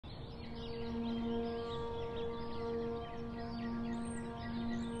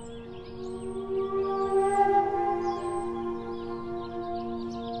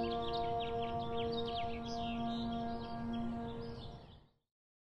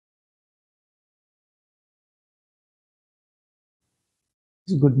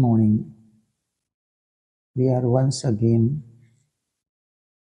Good morning. We are once again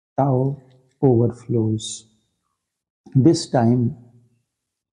Tao Overflows. This time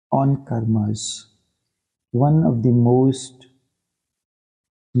on karmas, one of the most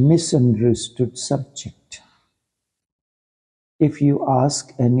misunderstood subject. If you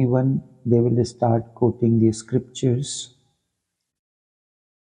ask anyone, they will start quoting the scriptures,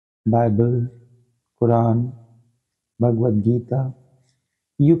 Bible, Quran, Bhagavad Gita.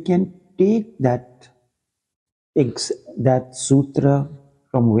 You can take that sutra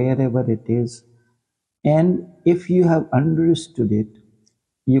from wherever it is, and if you have understood it,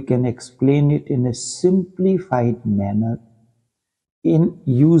 you can explain it in a simplified manner in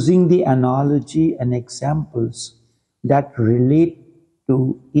using the analogy and examples that relate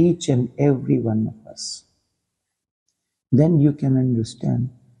to each and every one of us. Then you can understand.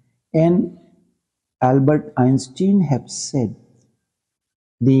 And Albert Einstein have said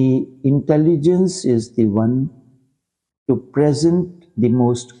the intelligence is the one to present the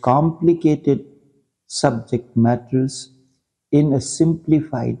most complicated subject matters in a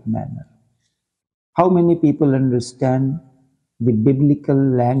simplified manner. How many people understand the biblical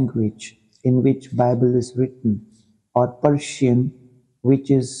language in which Bible is written, or Persian,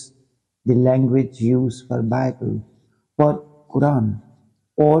 which is the language used for Bible, or Quran,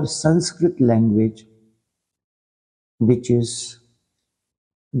 or Sanskrit language, which is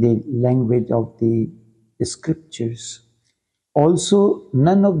the language of the scriptures? Also,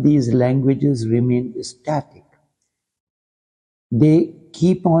 none of these languages remain static. They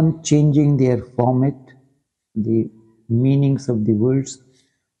keep on changing their format, the meanings of the words.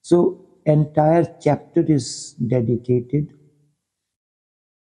 So entire chapter is dedicated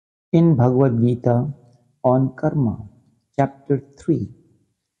in Bhagavad Gita on karma, chapter 3.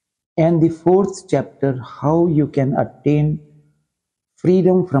 And the fourth chapter, how you can attain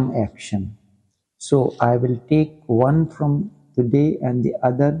freedom from action. So I will take one from today and the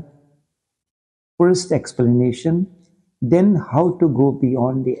other. First explanation, then how to go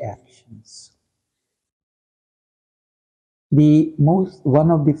beyond the actions. One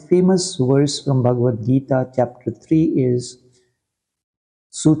of the famous verse from Bhagavad Gita chapter 3 is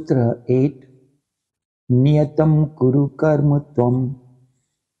Sutra 8, Niyatam kuru karma tvam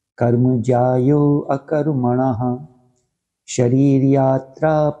karma jayo akarmanaha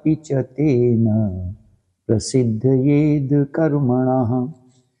shariryatra pichatena prasiddhyed karmanaha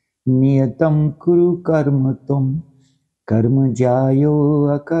Niyatam kuru karma tvam karma jayo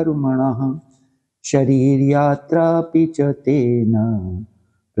akarmanaha शरीर्यात्रा पिचतेन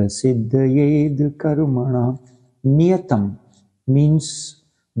prasiddhyed karmana. Niyatam means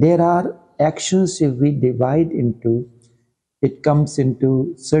there are actions. If we divide into, it comes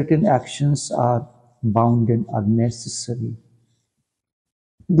into certain actions are bound and are necessary.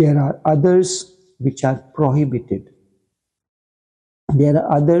 There are others which are prohibited. There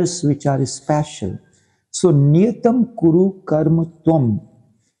are others which are special. So niyatam kuru karma tvam.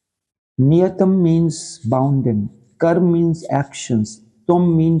 Niyatam means bounden, karm means actions,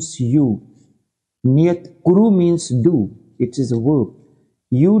 tvam means you, niyat kuru means do, it is a verb.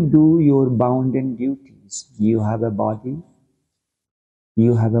 You do your bounden duties. You have a body,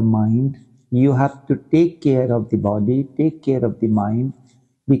 you have a mind, you have to take care of the body, take care of the mind,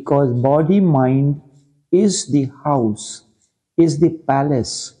 because body, mind is the house, is the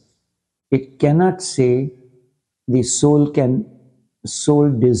palace. It cannot say the soul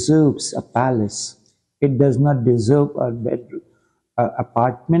deserves a palace. It does not deserve a bedroom, a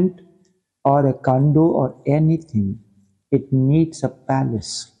apartment, or a condo, or anything. It needs a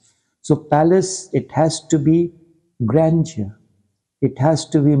palace. So palace, it has to be grandeur. It has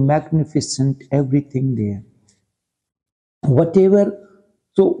to be magnificent, everything there. Whatever,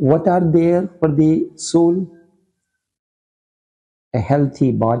 so what are there for the soul? A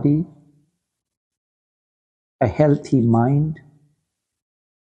healthy body, a healthy mind,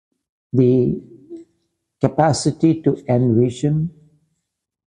 the capacity to envision,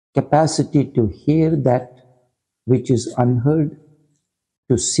 capacity to hear that which is unheard,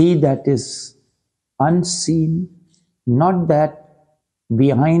 to see that is unseen, not that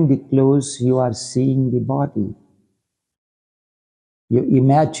behind the clothes you are seeing the body. You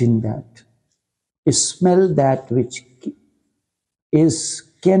imagine that. You smell that which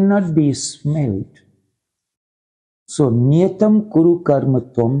cannot be smelled. So niyatam kuru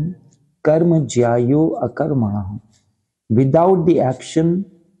karmatvam karma jyayo akarmana. Without the action,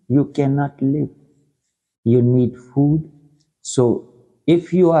 you cannot live. You need food. So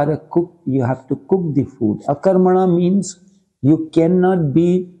if you are a cook, you have to cook the food. Akarmana means you cannot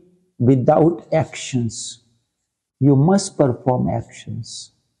be without actions. You must perform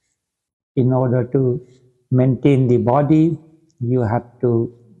actions in order to maintain the body. You have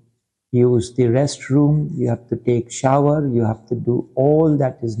to use the restroom, you have to take shower, you have to do all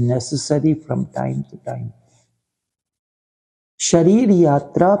that is necessary from time to time. Sharir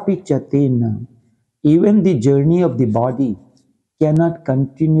yatra pichatena, even the journey of the body cannot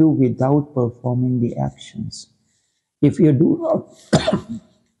continue without performing the actions. If you do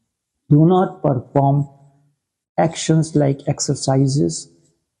not perform actions like exercises,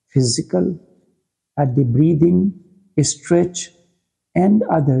 physical, at the breathing, stretch, and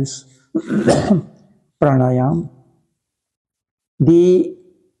others, pranayam, the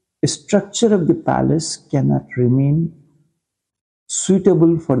structure of the palace cannot remain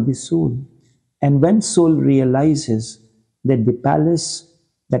suitable for the soul. And when soul realizes that the palace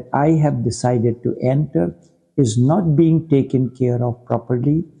that I have decided to enter is not being taken care of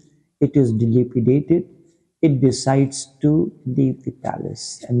properly, it is dilapidated, it decides to leave the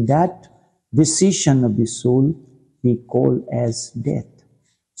palace. And that decision of the soul we call as death.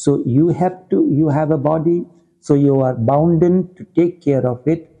 So you have a body, so you are bounden to take care of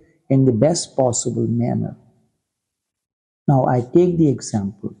it in the best possible manner. Now I take the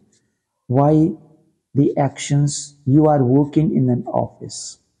example why the actions you are working in an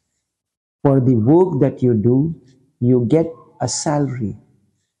office. For the work that you do, you get a salary.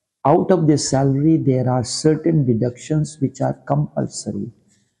 Out of the salary, there are certain deductions which are compulsory,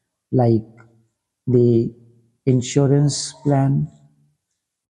 like the insurance plan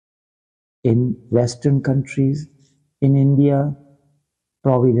in Western countries, in India,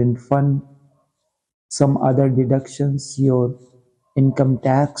 provident fund, some other deductions, your income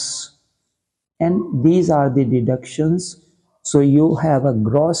tax, and these are the deductions. So you have a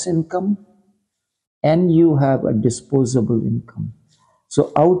gross income and you have a disposable income.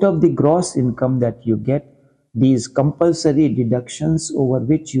 So out of the gross income that you get, these compulsory deductions over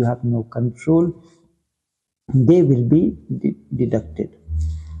which you have no control, they will be deducted.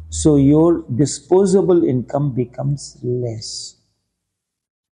 So your disposable income becomes less,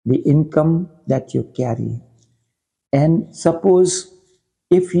 the income that you carry. And suppose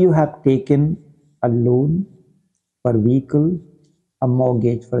if you have taken a loan for vehicle, a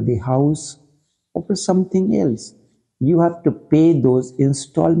mortgage for the house, or for something else, you have to pay those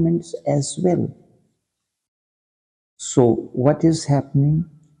installments as well. So what is happening?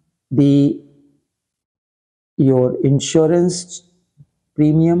 The your insurance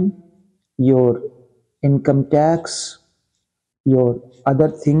premium, your income tax, your other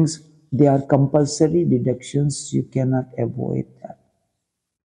things, they are compulsory deductions. You cannot avoid that.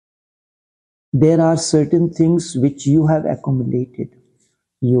 There are certain things which you have accumulated.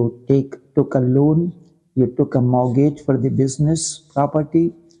 You took a loan, you took a mortgage for the business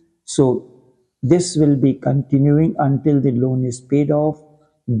property. So this will be continuing until the loan is paid off,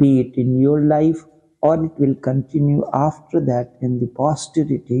 be it in your life or it will continue after that in the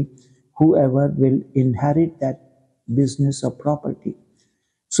posterity, whoever will inherit that business or property.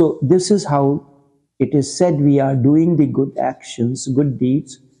 So this is how it is said we are doing the good actions, good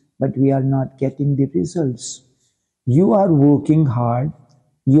deeds, but we are not getting the results. You are working hard,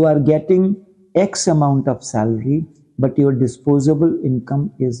 you are getting X amount of salary, but your disposable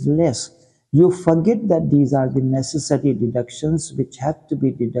income is less. You forget that these are the necessary deductions which have to be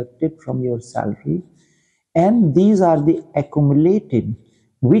deducted from your salary, and these are the accumulated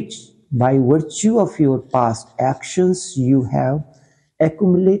which by virtue of your past actions you have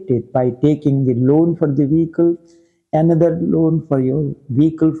accumulated by taking the loan for the vehicle, another loan for your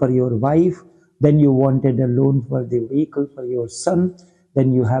vehicle for your wife, then you wanted a loan for the vehicle for your son,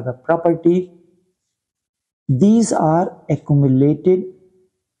 then you have a property. These are accumulated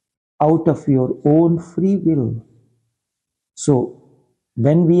out of your own free will. So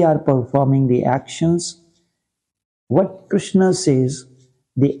when we are performing the actions, what Krishna says,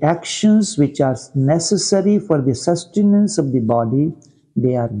 the actions which are necessary for the sustenance of the body,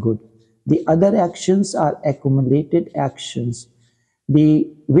 they are good. The other actions are accumulated actions,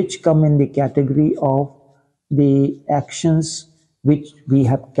 which come in the category of the actions which we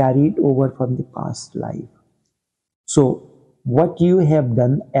have carried over from the past life. So what you have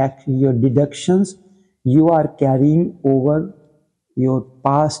done, your deductions, you are carrying over your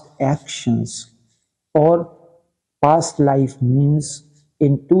past actions, or past life means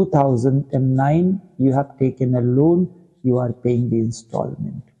in 2009 you have taken a loan, you are paying the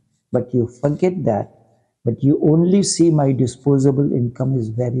installment. But you forget that. But you only see my disposable income is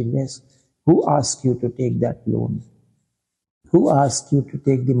very less. Who asked you to take that loan? Who asked you to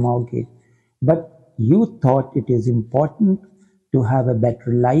take the mortgage? But you thought it is important to have a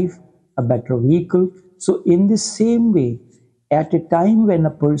better life, a better vehicle. So in the same way, at a time when a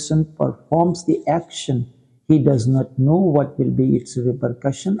person performs the action, he does not know what will be its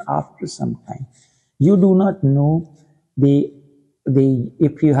repercussion after some time. You do not know the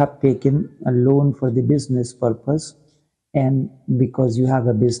if you have taken a loan for the business purpose, and because you have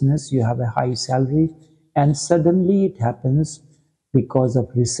a business, you have a high salary, and suddenly it happens because of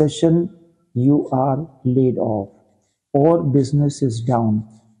recession, you are laid off or business is down,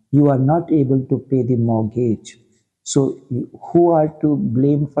 you are not able to pay the mortgage. So who are to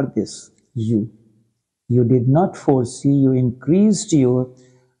blame for this? You did not foresee, you increased your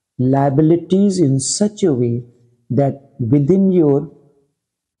liabilities in such a way that within your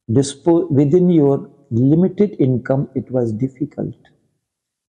limited income it was difficult.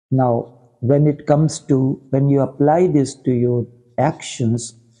 Now when it comes to, when you apply this to your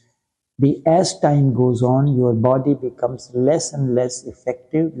actions, the as time goes on, your body becomes less and less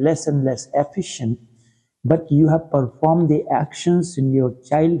effective, less and less efficient, but you have performed the actions in your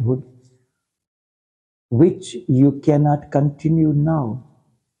childhood which you cannot continue now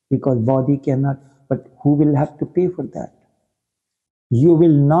because body cannot, but who will have to pay for that? You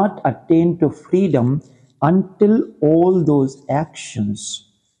will not attain to freedom until all those actions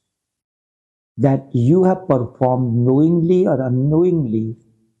that you have performed knowingly or unknowingly.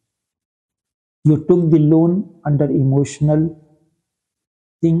 You took the loan under emotional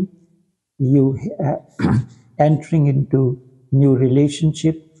thing, you entering into new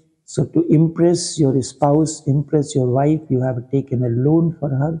relationship. So to impress your spouse, impress your wife, you have taken a loan for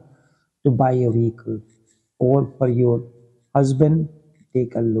her to buy a vehicle, or for your husband,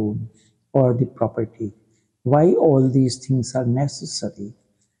 take a loan, or the property. Why all these things are necessary?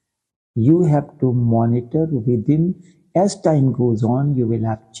 You have to monitor within. As time goes on, you will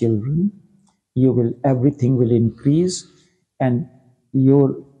have children, you will, everything will increase, and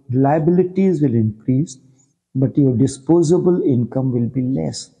your liabilities will increase, but your disposable income will be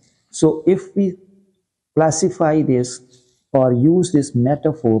less. So if we classify this or use this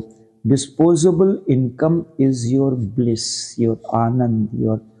metaphor, disposable income is your bliss, your anand,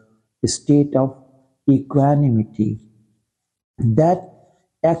 your state of equanimity that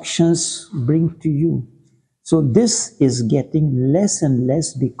actions bring to you. So this is getting less and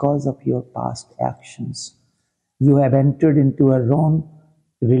less because of your past actions. You have entered into a wrong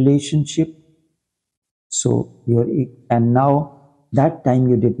relationship, so you're, and now that time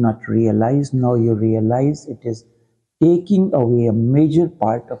you did not realize, now you realize it is taking away a major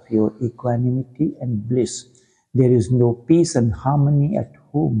part of your equanimity and bliss. There is no peace and harmony at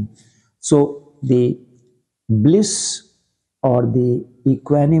home. So the bliss or the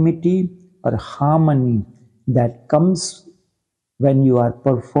equanimity or harmony that comes when you are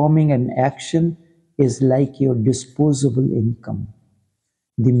performing an action is like your disposable income.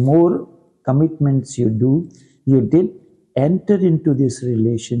 The more commitments you do, you did enter into this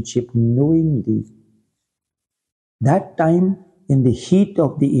relationship knowingly. That time, in the heat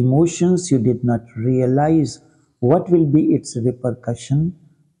of the emotions, you did not realize what will be its repercussion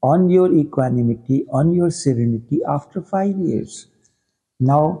on your equanimity, on your serenity after 5 years.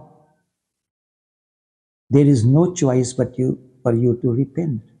 Now, there is no choice but for you to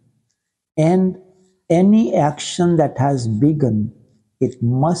repent. And any action that has begun, it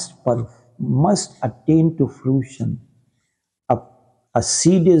must attain to fruition. A, a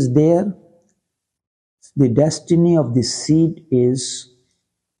seed is there. The destiny of the seed is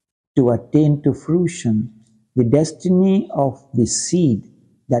to attain to fruition. The destiny of the seed,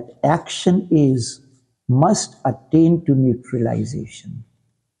 that action is, must attain to neutralization.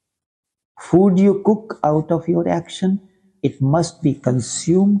 Food you cook out of your action, it must be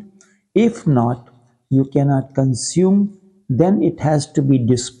consumed. If not, you cannot consume, then it has to be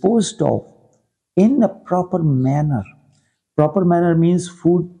disposed of in a proper manner. Proper manner means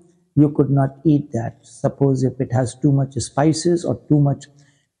food, you could not eat that. Suppose if it has too much spices or too much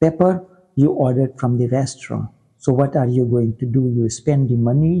pepper, you ordered from the restaurant. So what are you going to do? You spend the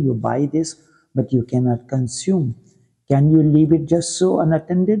money, you buy this, but you cannot consume. Can you leave it just so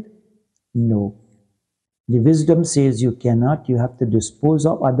unattended? No. The wisdom says you cannot, you have to dispose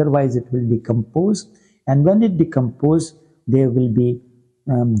of, otherwise it will decompose. And when it decomposes, there will be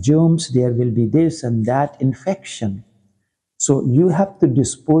germs, there will be this and that infection. So you have to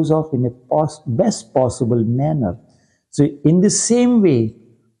dispose of in a best possible manner. So in the same way,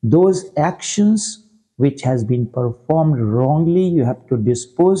 those actions which has been performed wrongly, you have to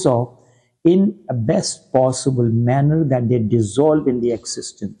dispose of in a best possible manner that they dissolve in the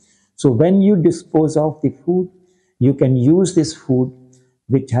existence. So when you dispose of the food, you can use this food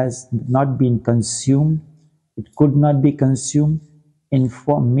which has not been consumed, it could not be consumed, in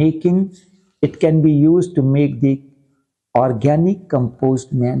for making It can be used to make the organic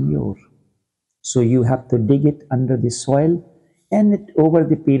compost manure. So you have to dig it under the soil, and over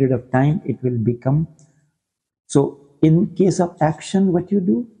the period of time it will become. So in case of action, what you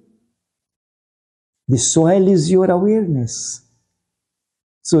do? The soil is your awareness.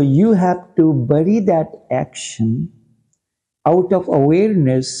 So you have to bury that action out of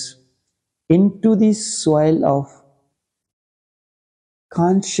awareness into the soil of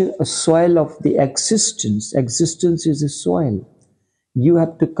conscious, soil of the existence. Existence is a soil. You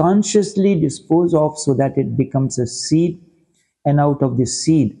have to consciously dispose of so that it becomes a seed, and out of the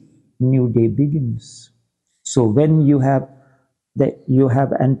seed, new day begins. So when you have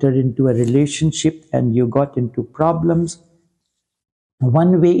entered into a relationship and you got into problems,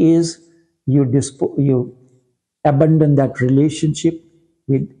 one way is you abandon that relationship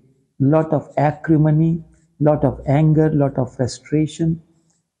with lot of acrimony, lot of anger, lot of frustration.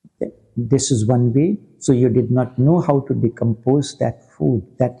 This is one way. So you did not know how to decompose that food,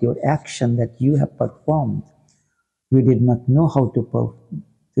 that your action that you have performed. You did not know how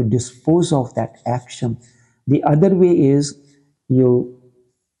to dispose of that action. The other way is you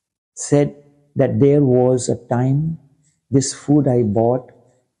said that there was a time this food I bought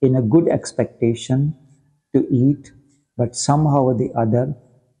in a good expectation to eat, but somehow or the other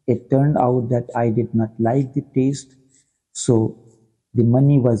it turned out that I did not like the taste, so the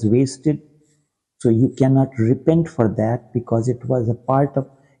money was wasted. So you cannot repent for that because it was a part of,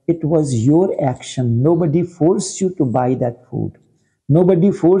 it was your action. Nobody forced you to buy that food.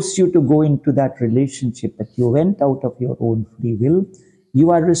 Nobody forced you to go into that relationship, but you went out of your own free will. You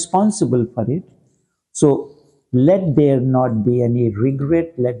are responsible for it. So let there not be any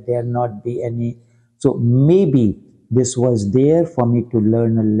regret, let there not be any. So maybe this was there for me to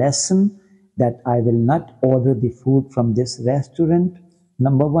learn a lesson that I will not order the food from this restaurant,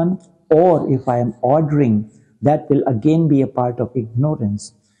 number one, or if I am ordering, that will again be a part of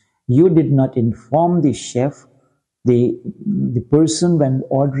ignorance. You did not inform the chef, the person when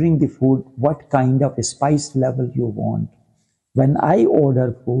ordering the food, what kind of spice level you want. When I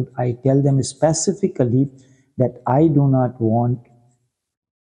order food, I tell them specifically that I do not want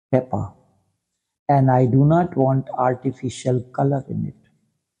pepper and I do not want artificial color in it.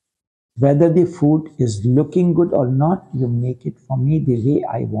 Whether the food is looking good or not, you make it for me the way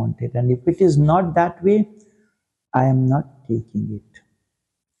I want it. And if it is not that way, I am not taking it.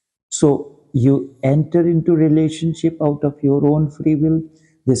 So you enter into relationship out of your own free will.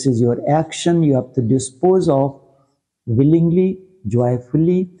 This is your action. You have to dispose of willingly,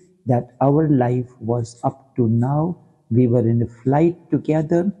 joyfully, that our life was up to now. We were in a flight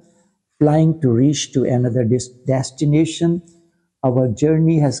together, flying to reach to another destination. Our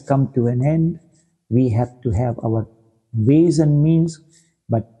journey has come to an end. We have to have our ways and means,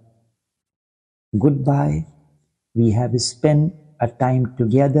 but goodbye. We have spent a time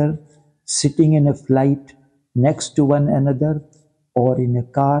together, sitting in a flight next to one another or in a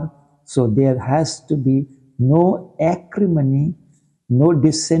car. So there has to be no acrimony, no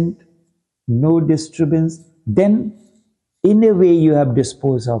dissent, no disturbance. Then, in a way, you have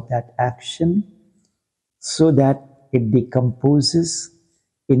disposed of that action so that it decomposes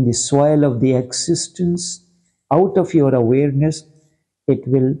in the soil of the existence. Out of your awareness, it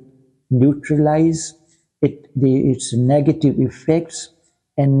will neutralize its negative effects,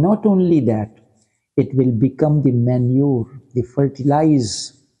 and not only that, it will become the manure, the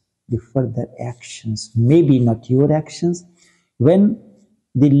fertilize the further actions, maybe not your actions. When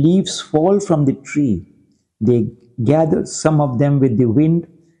the leaves fall from the tree, they gather, some of them with the wind,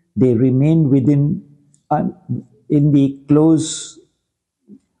 they remain within in the close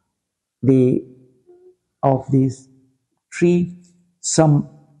the of this tree, some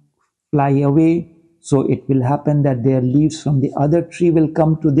fly away. So it will happen that their leaves from the other tree will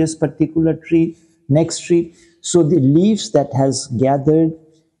come to this particular tree, next tree. So the leaves that has gathered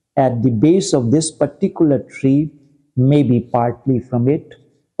at the base of this particular tree may be partly from it,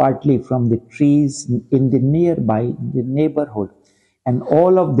 partly from the trees in the nearby, the neighborhood. And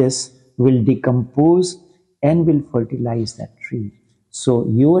all of this will decompose and will fertilize that tree. So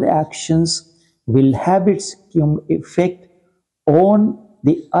your actions will have its effect on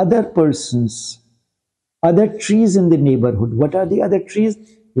the other persons, other trees in the neighborhood. What are the other trees?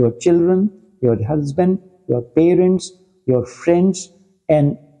 Your children, your husband, your parents, your friends,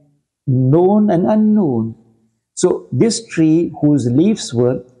 and known and unknown. So this tree whose leaves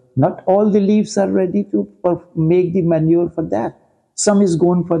were, not all the leaves are ready to make the manure for that. Some is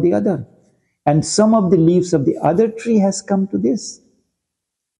gone for the other. And some of the leaves of the other tree has come to this.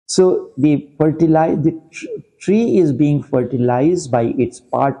 So the tree is being fertilized by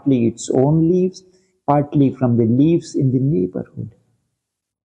partly its own leaves, partly from the leaves in the neighborhood.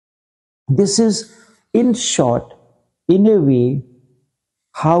 This is, in short, in a way,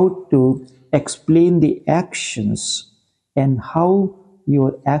 how to explain the actions and how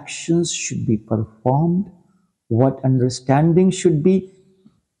your actions should be performed, what understanding should be.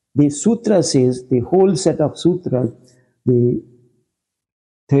 The sutra says, the whole set of sutras, the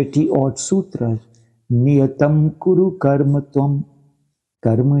 30 odd sutras, niyatam kuru karma tvam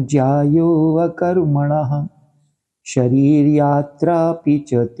karma jayo akarmanah sharir yatra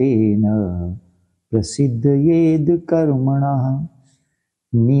pichatena prasiddhyed karmanah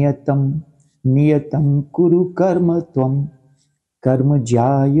नियतं नियतं कुरु कर्म त्वं कर्म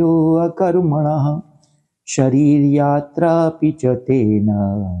ज्यायो अकर्मणः शरीर यात्रापि च तेन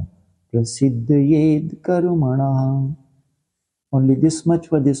प्रसिद्धयेद कर्मणः. Only this much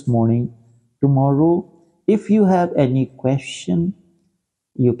for this morning. Tomorrow, if you have any question,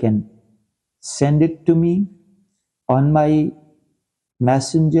 you can send it to me on my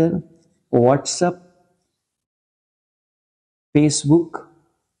messenger, WhatsApp, Facebook.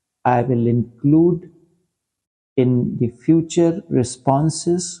 I will include in the future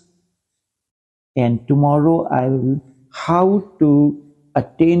responses, and tomorrow I will how to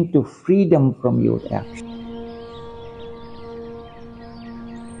attain to freedom from your action.